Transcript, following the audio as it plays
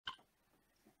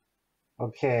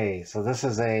Okay, so this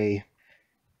is a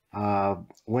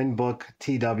Winbook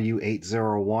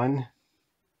TW801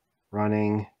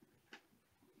 running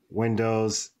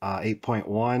Windows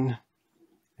 8.1.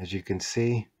 As you can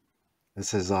see,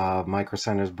 this is Micro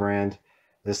Center's brand.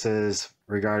 This is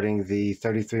regarding the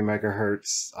 33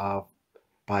 megahertz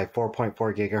by 4.4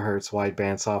 gigahertz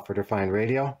wideband software-defined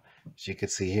radio. As you can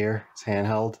see here, it's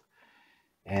handheld,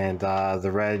 and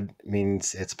the red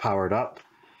means it's powered up.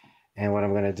 And what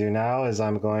I'm going to do now is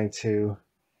I'm going to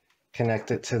connect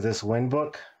it to this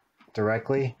Winbook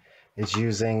directly. It's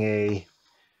using a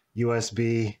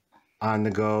USB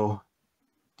on-the-go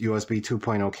USB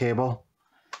 2.0 cable,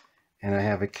 and I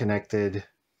have it connected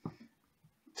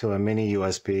to a mini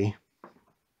USB,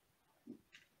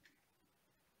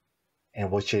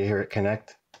 and we'll hear it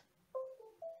connect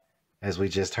as we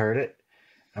just heard it.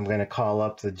 I'm going to call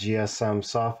up the GSM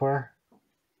software.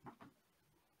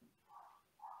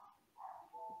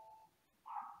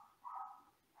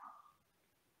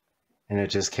 And it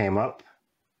just came up.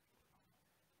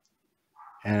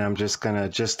 And I'm just gonna,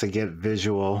 just to get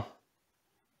visual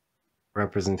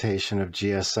representation of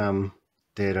GSM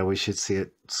data, we should see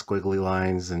it squiggly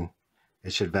lines, and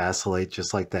it should vacillate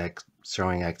just like that,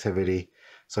 showing activity.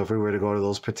 So if we were to go to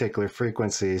those particular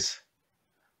frequencies,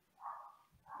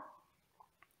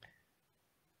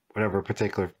 whatever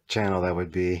particular channel that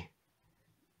would be,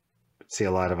 we'd see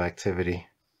a lot of activity.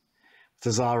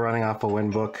 This is all running off a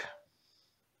Winbook.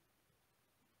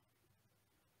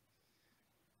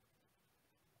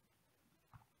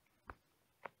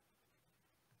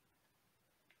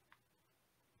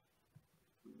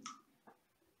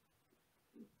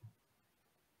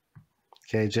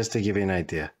 Okay, just to give you an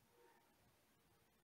idea.